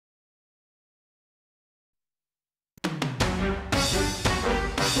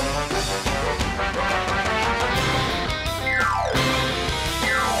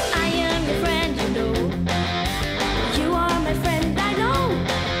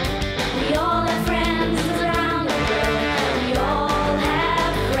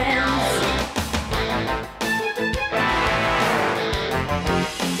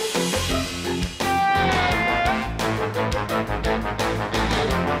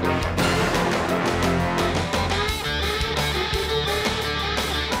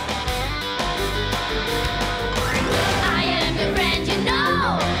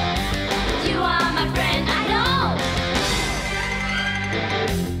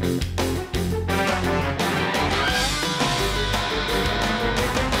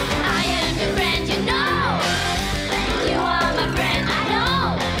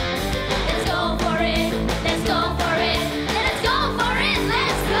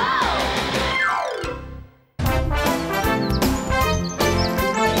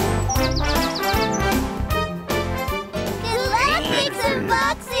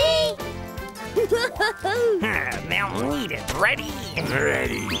eat it. Ready?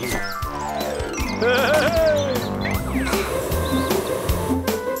 Ready.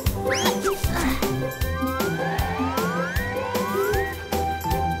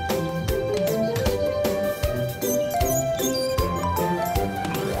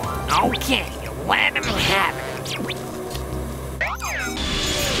 Okay, let him have it.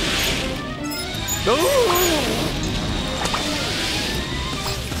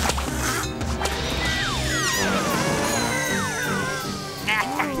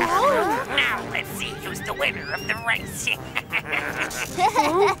 Now let's see who's the winner of the race.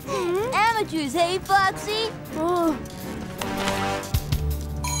 Amateurs, hey, Foxy?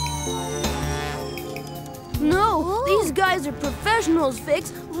 No, these guys are professionals,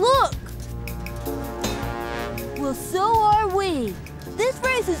 Fix. Look! Well, so are we. This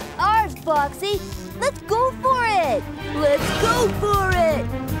race is ours, Foxy. Let's go for it. Let's go for it!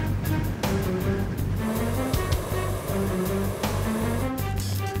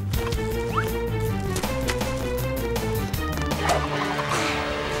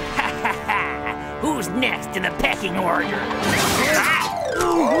 Who's next in the pecking order?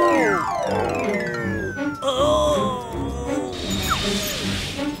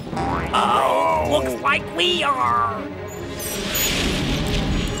 Oh, looks like we are.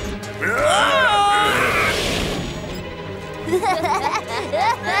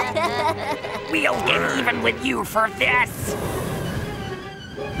 We'll get even with you for this.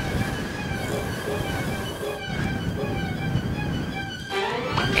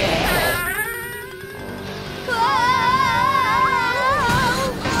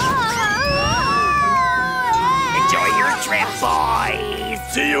 Enjoy your trip, boys.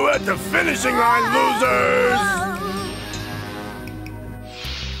 See you at the finishing line, losers!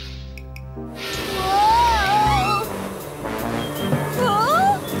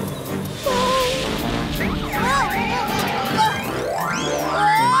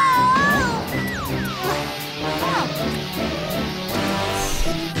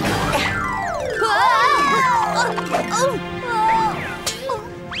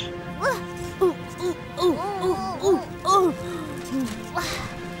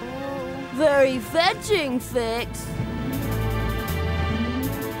 Very fetching, Fix.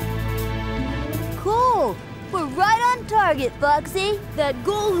 Cool. We're right on target, Foxy. That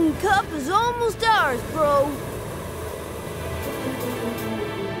golden cup is almost ours, bro.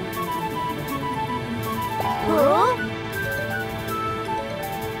 Huh?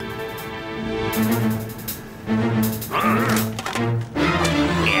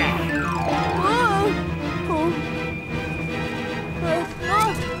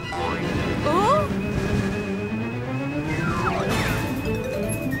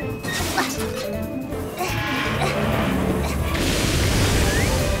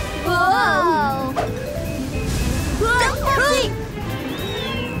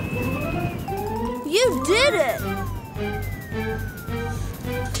 You did it!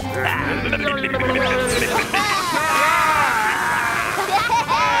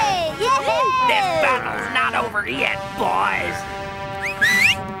 This battle's not over yet, boys.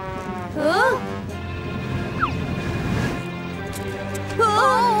 Huh?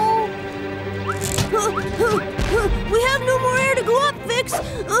 We have no more air to go up, Fix!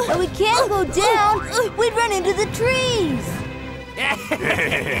 And we can't go down. We'd run into the trees.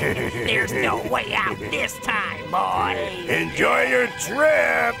 There's no way out this time, boys. Enjoy your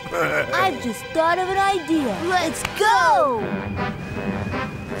trip! I've just thought of an idea. Let's go!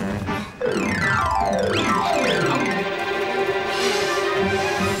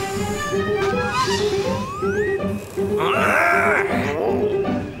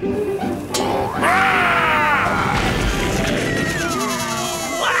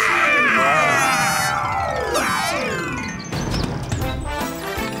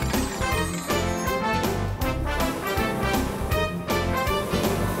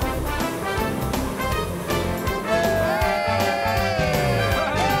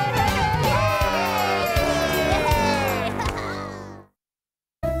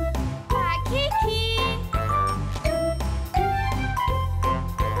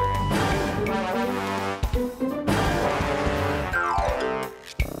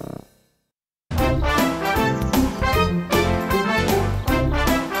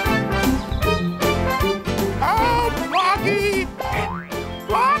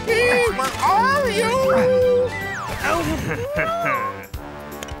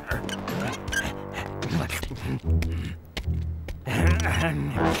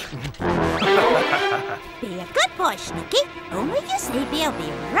 Be a good boy, Sneaky. Only you say we'll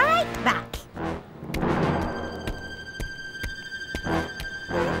be right back.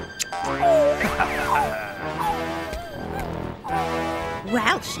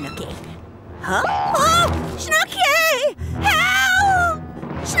 Well, Snooky. Huh? Oh, Snooky! Help!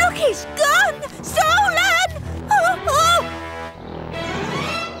 Snooky's gone! Stolen! Oh!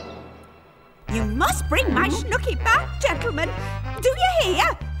 You must bring my Snooky back, gentlemen. Do you hear?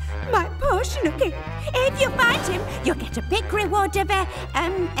 My poor Snooky. If you find him, you'll get a big reward of $20.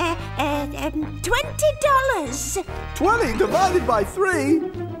 20 divided by 3?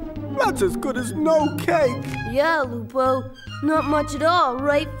 That's as good as no cake. Yeah, Lupo. Not much at all,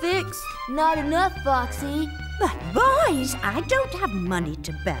 right, Fix? Not enough, Foxy. But boys, I don't have money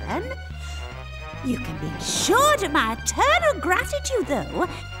to burn. You can be assured of my eternal gratitude, though.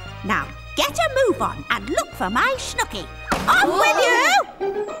 Now, get a move on and look for my Snooky. Off with you!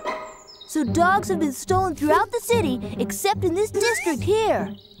 So dogs have been stolen throughout the city, except in this district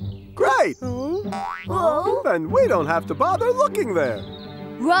here. Great! Oh? Then we don't have to bother looking there.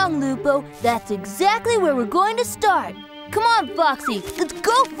 Wrong, Lupo. That's exactly where we're going to start. Come on, Foxy. Let's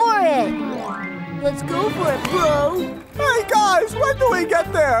go for it. Let's go for it, bro. Hey, guys, when do we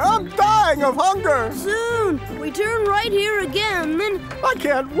get there? I'm dying of hunger. Soon. We turn right here again, then... I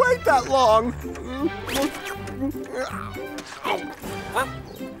can't wait that long.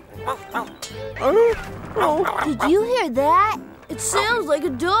 Did you hear that? It sounds like a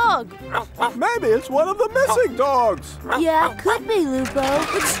dog. Maybe it's one of the missing dogs. Yeah, could be, Lupo.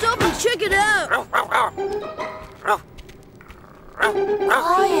 Let's stop and check it out.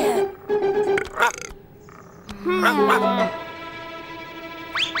 Quiet.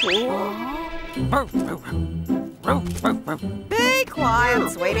 Be quiet,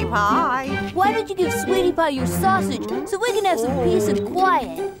 sweetie pie. Why don't you give Sweetie Pie your sausage so we can have some peace and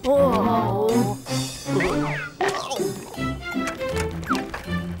quiet? Oh.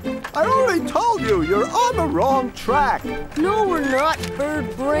 I already told you, you're on the wrong track. No, we're not,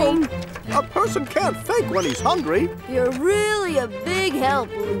 bird brain. A person can't think when he's hungry. You're really a big help,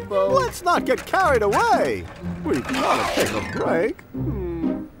 Lupo. Let's not get carried away. We've got to take a break.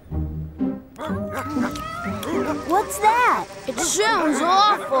 What's that? It sounds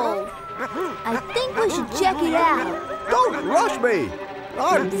awful. I think we should check it out. Don't rush me.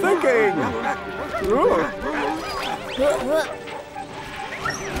 I'm thinking.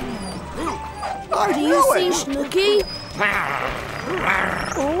 I Do you knew see it. Snooky?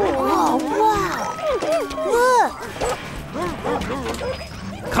 Oh, wow. Look.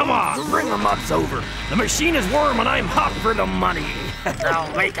 Come on, bring them ups over. The machine is warm and I'm hot for the money.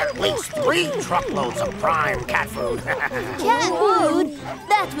 I'll make at least 3 truckloads of prime cat food. Cat food?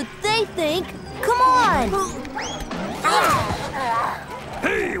 That's what they think. Come on.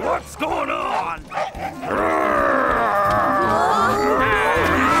 Hey, what's going on?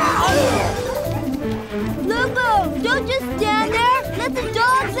 Lupo, don't just stand there. Let the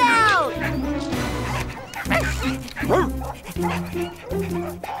dogs out.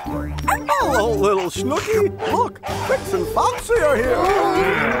 Hello, little Snooky. Look, Fix and Foxy are here.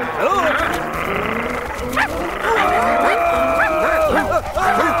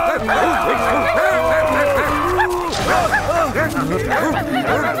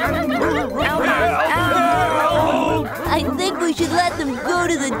 I think we should let them go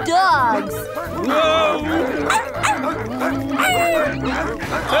to the dogs.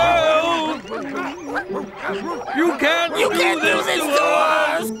 You can't do this to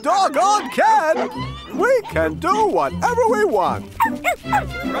us! Doggone can. We can do whatever we want.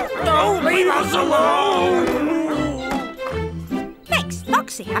 Don't leave us alone! Thanks,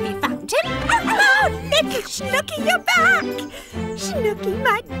 Foxy. Have you found him? Oh, little Snooky, you're back! Snooky,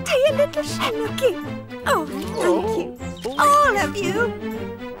 my dear little Snooky. Oh, thank you. All of you.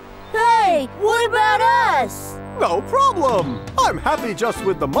 Hey, what about us? No problem. I'm happy just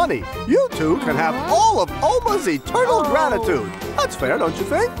with the money. You two can have all of Oma's eternal gratitude. That's fair, don't you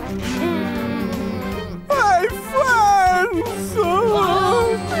think? Hey, friends!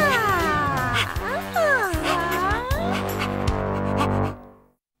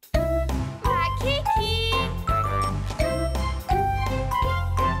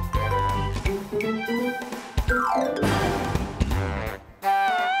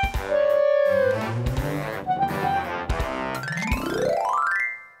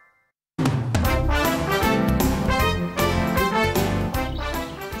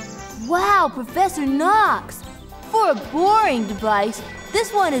 Wow, Professor Knox. For a boring device,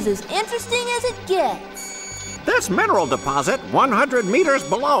 this one is as interesting as it gets. This mineral deposit, 100 meters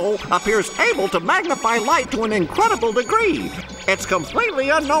below, appears able to magnify light to an incredible degree. It's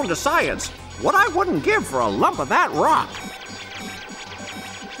completely unknown to science. What I wouldn't give for a lump of that rock.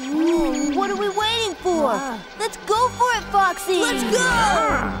 Ooh, what are we waiting for? Let's go for it, Foxy. Let's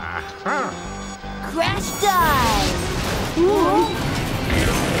go! Crash dive. Ooh.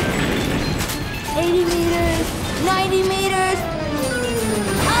 80 meters, 90 meters,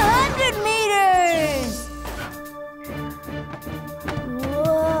 100 meters!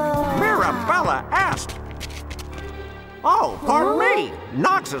 Whoa! Mirabella asked. Oh, pardon me.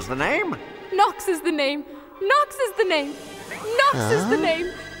 Knox is the name. Knox is the name. Knox is the name. Knox is the name.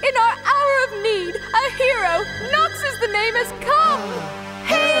 In our hour of need, a hero, Knox is the name, has come.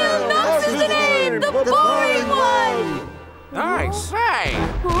 Hail, Knox is the name, the boring one. I say.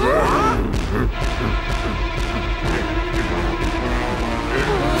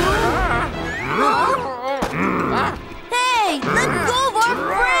 Hey, let go of our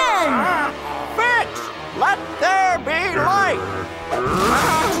friend! Fix! Let there be light!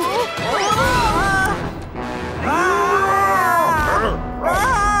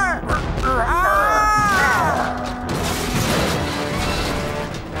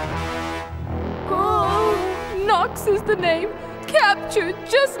 Oh, Knox is the name, captured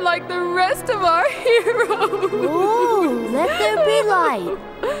just like the rest of our heroes. Oh, let there be light.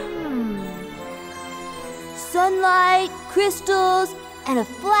 Sunlight, crystals, and a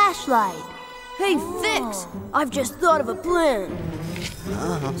flashlight. Hey, Fix, I've just thought of a plan.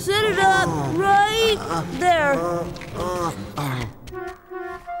 Set it up right there.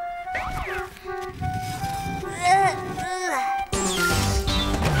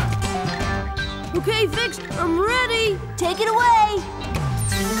 Okay, Fix, I'm ready. Take it away.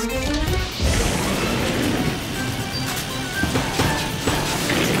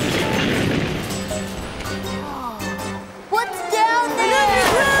 What's down there?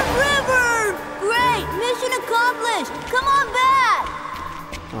 River! Great, mission accomplished. Come on back.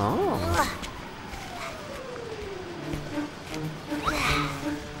 Oh.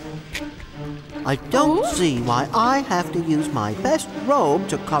 I don't see why I have to use my best robe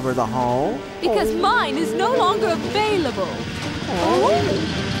to cover the hole. Because mine is no longer available.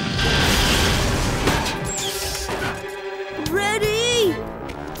 Ready?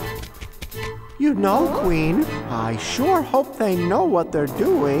 You know, Queen, I sure hope they know what they're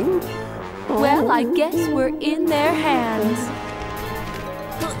doing. Well, I guess we're in their hands.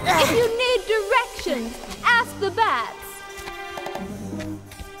 If you need directions, ask the bats.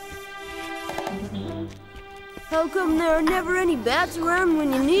 How come there are never any bats around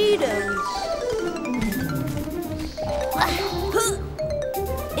when you need them?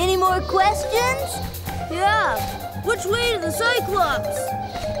 Any more questions? Yeah. Which way to the Cyclops?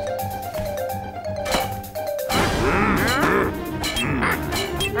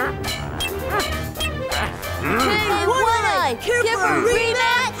 Hey, One-Eye, here for a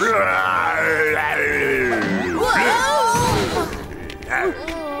rematch?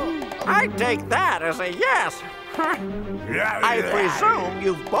 I take that as a yes. I presume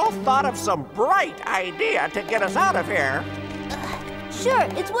you've both thought of some bright idea to get us out of here. Sure,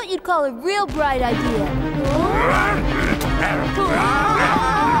 it's what you'd call a real bright idea.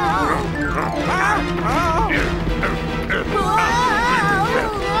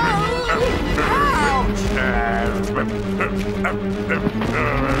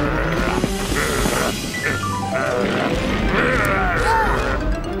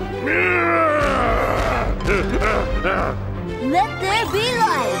 Let there be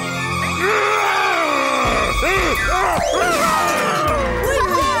light.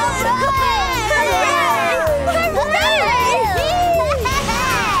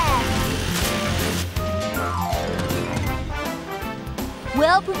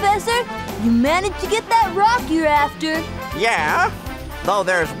 Well, Professor, you managed to get that rock you're after. Yeah, though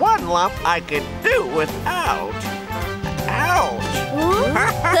there's one lump I could do without. Ouch!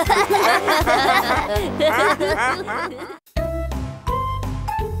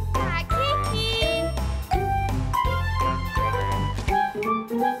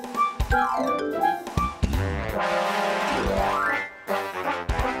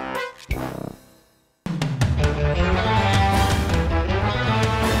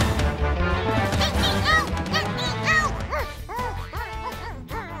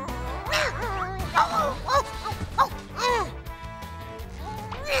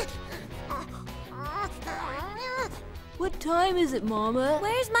 What time is it, Mama?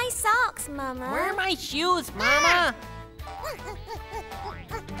 Where's my socks, Mama? Where are my shoes, Mama?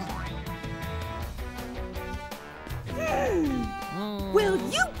 Will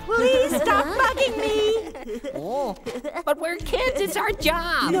you please stop bugging me? Oh, but we're kids. It's our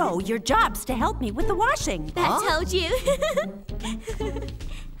job. No, your job's to help me with the washing. That told you.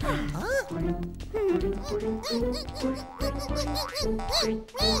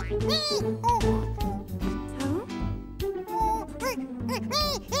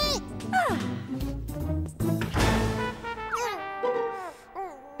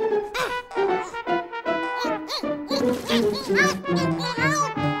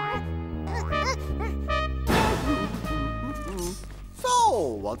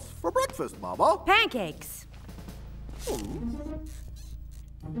 So, what's for breakfast, Mama? Pancakes.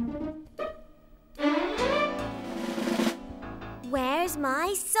 Where's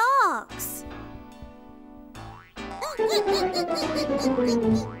my socks?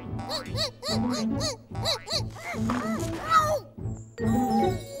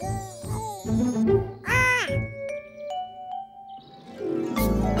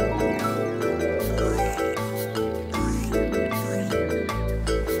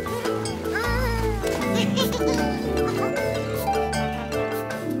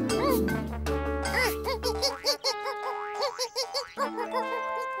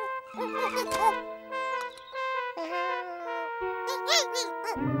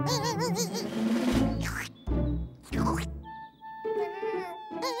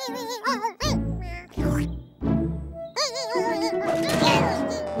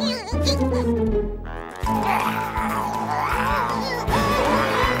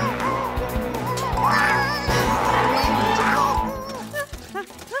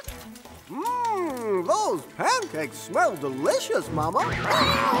 Those pancakes smell delicious, Mama.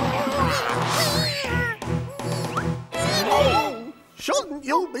 Oh, shouldn't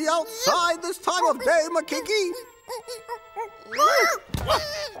you be outside this time of day, Makiki?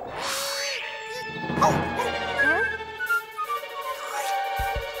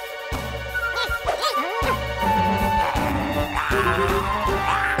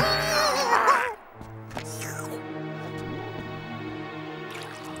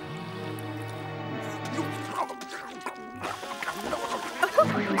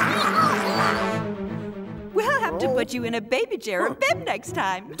 We'll have to put you in a baby chair or bib next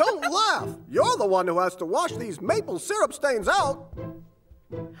time. Don't laugh. You're the one who has to wash these maple syrup stains out.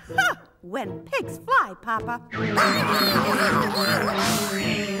 Ha! When pigs fly, Papa.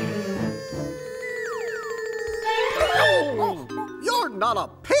 You're not a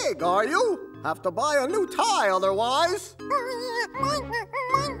pig, are you? Have to buy a new tie otherwise.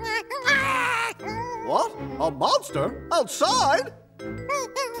 What? A monster? Outside?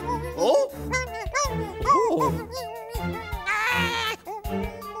 Oh? Oh.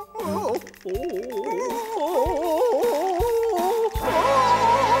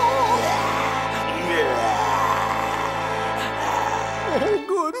 Oh,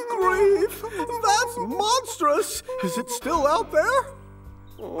 good grief! That's monstrous! Is it still out there?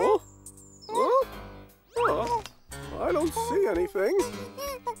 Oh? Huh? Oh, I don't see anything.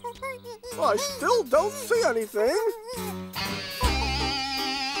 I still don't see anything.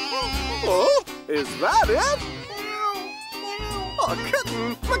 Oh, is that it? A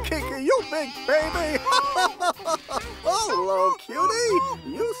kitten! Makiki, you big baby! Hello, cutie!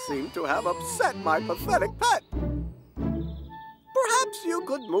 You seem to have upset my pathetic pet. Perhaps you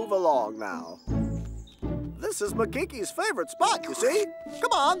could move along now. This is Makiki's favorite spot, you see?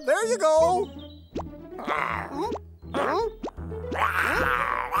 Come on, there you go.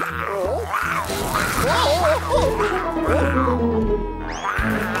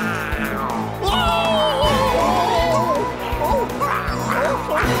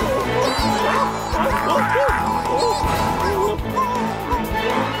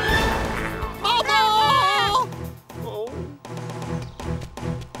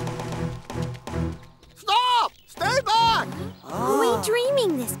 Stop! Stay back! Are we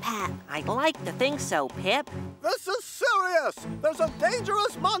dreaming this, Pat? I'd like to think so, Pip. This is serious! There's a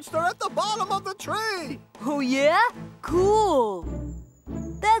dangerous monster at the bottom of the tree! Oh, yeah? Cool.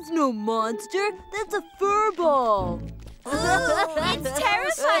 That's no monster. That's a fur ball. It's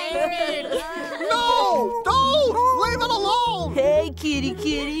terrifying me. No! Don't! Leave it alone! Hey, kitty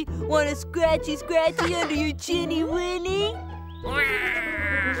kitty. Want a scratchy scratchy under your chinny winny?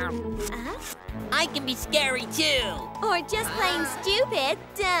 I can be scary too. Or just plain stupid,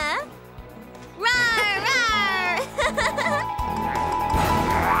 duh. Rawr,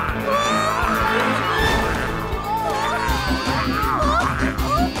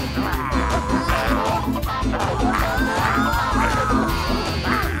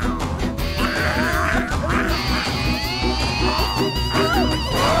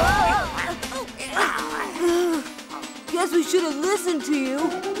 Guess we should have listened to you.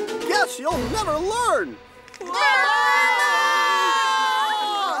 Guess you'll never learn!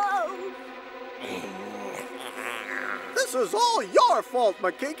 This is all your fault,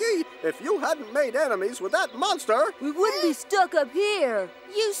 Makiki! If you hadn't made enemies with that monster... We wouldn't be stuck up here.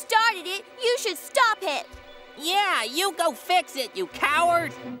 You started it. You should stop it. Yeah, you go fix it, you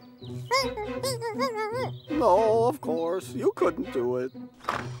coward. No, of course. You couldn't do it.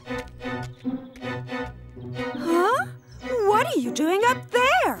 Huh? are you doing up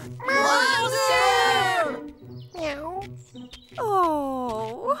there? Monster!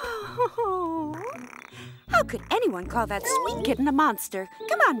 Oh. How could anyone call that sweet kitten a monster?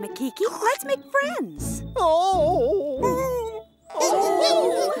 Come on, Makiki, let's make friends.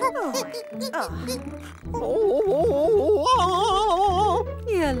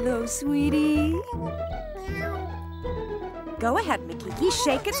 Hello, sweetie. Go ahead, Makiki,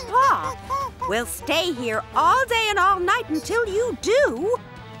 shake its paw. We'll stay here all day and all night until you do.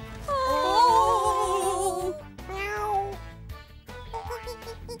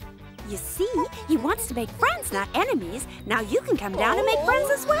 You see, he wants to make friends, not enemies. Now you can come down and make friends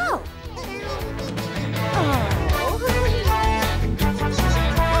as well.